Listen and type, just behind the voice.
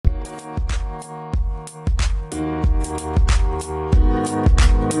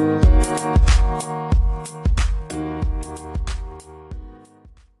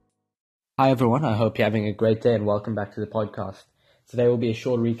Hi everyone, I hope you're having a great day and welcome back to the podcast. Today will be a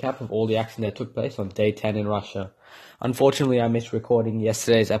short recap of all the action that took place on day 10 in Russia. Unfortunately, I missed recording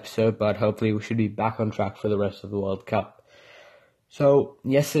yesterday's episode, but hopefully we should be back on track for the rest of the World Cup. So,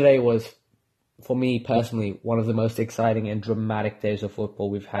 yesterday was, for me personally, one of the most exciting and dramatic days of football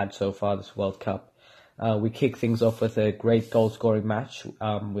we've had so far this World Cup. We kicked things off with a great goal-scoring match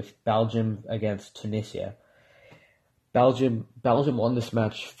with Belgium against Tunisia. Belgium won this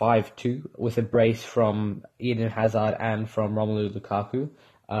match 5-2 with a brace from Eden Hazard and from Romelu Lukaku.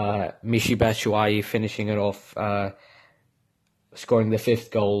 Michy Batshuayi finishing it off, scoring the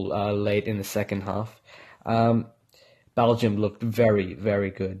fifth goal late in the second half. Belgium looked very,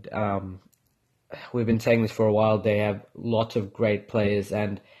 very good. We've been saying this for a while. They have lots of great players,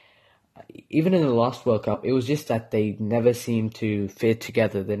 and even in the last World Cup, it was just that they never seemed to fit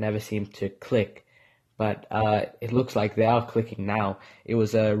together. They never seemed to click. But it looks like they are clicking now. It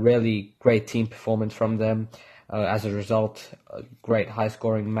was a really great team performance from them. As a result, a great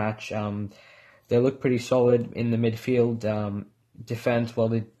high-scoring match. They look pretty solid in the midfield. Defense, well,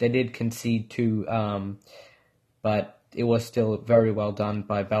 they did concede two, but it was still very well done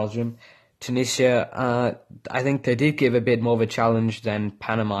by Belgium. Tunisia, I think they did give a bit more of a challenge than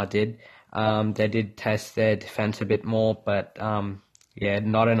Panama did. They did test their defense a bit more, but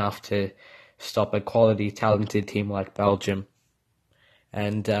not enough to stop a quality, talented team like Belgium.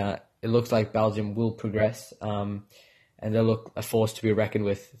 And it looks like Belgium will progress, and they'll look a force to be reckoned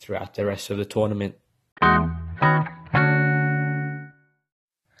with throughout the rest of the tournament.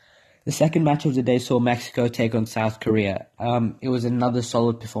 The second match of the day saw Mexico take on South Korea. It was another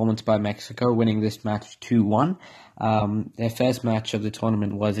solid performance by Mexico, winning this match 2-1. Their first match of the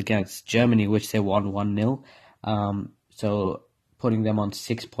tournament was against Germany, which they won 1-0. So putting them on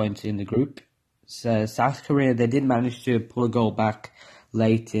 6 points in the group. So South Korea, they did manage to pull a goal back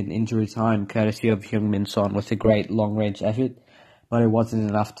late in injury time, courtesy of Heung-min Son with a great long-range effort, but it wasn't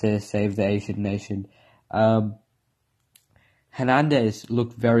enough to save the Asian nation. Hernandez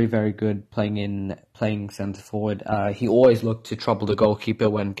looked very, very good playing centre forward. He always looked to trouble the goalkeeper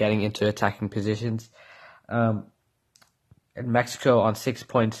when getting into attacking positions. And Mexico on 6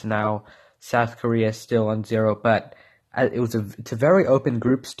 points now, South Korea still on 0, but it's a very open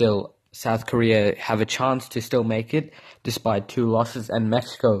group still. South Korea have a chance to still make it despite 2 losses, and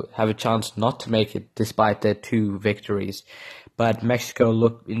Mexico have a chance not to make it despite their 2 victories. But Mexico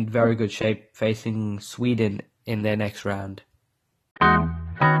look in very good shape facing Sweden in their next round.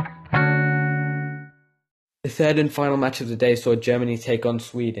 The third and final match of the day saw Germany take on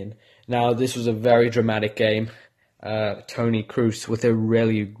Sweden. Now, this was a very dramatic game. Toni Kroos with a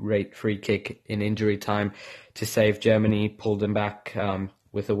really great free kick in injury time to save Germany, pulled them back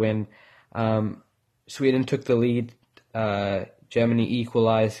with a win. Sweden took the lead. Germany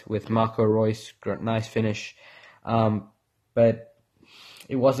equalized with Marco Reus. Nice finish. But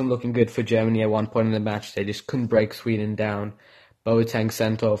it wasn't looking good for Germany at one point in the match. They just couldn't break Sweden down. Boateng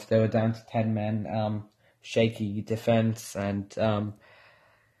sent off. They were down to 10 men. Shaky defense. And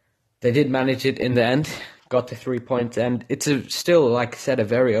they did manage it in the end. Got the 3 points. And it's still, like I said, a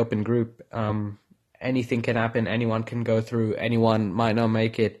very open group. Anything can happen. Anyone can go through. Anyone might not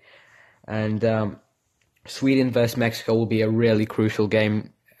make it. And Sweden versus Mexico will be a really crucial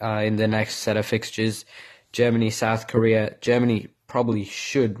game in the next set of fixtures. Germany, South Korea. Germany probably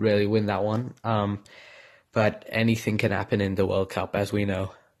should really win that one. But anything can happen in the World Cup, as we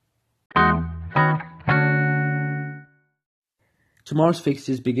know. Tomorrow's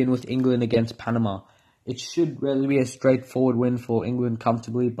fixtures begin with England against Panama. It should really be a straightforward win for England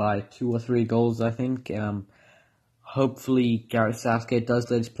comfortably by 2 or 3 goals, I think. Hopefully Gareth Southgate does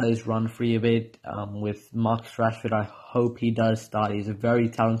let his players run free a bit. With Marcus Rashford, I hope he does start. He's a very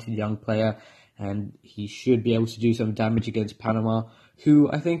talented young player, and he should be able to do some damage against Panama, who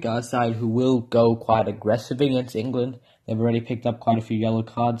I think are a side who will go quite aggressive against England. They've already picked up quite a few yellow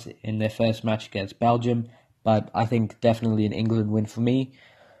cards in their first match against Belgium, but I think definitely an England win for me.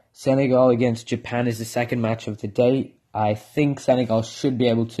 Senegal against Japan is the second match of the day. I think Senegal should be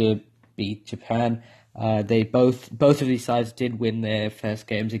able to beat Japan. They both of these sides did win their first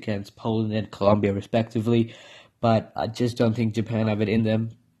games against Poland and Colombia respectively, but I just don't think Japan have it in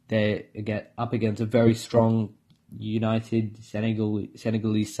them. They get up against a very strong, united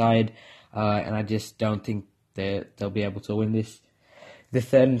Senegalese side, and I just don't think they'll be able to win this. The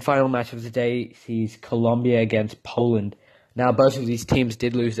third and final match of the day sees Colombia against Poland. Now, both of these teams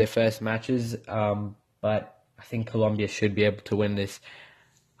did lose their first matches, but I think Colombia should be able to win this.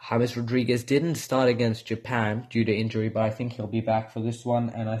 James Rodriguez didn't start against Japan due to injury, but I think he'll be back for this one,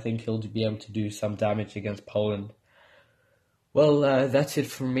 and I think he'll be able to do some damage against Poland. Well, that's it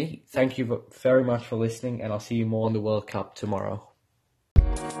from me. Thank you very much for listening, and I'll see you more on the World Cup tomorrow.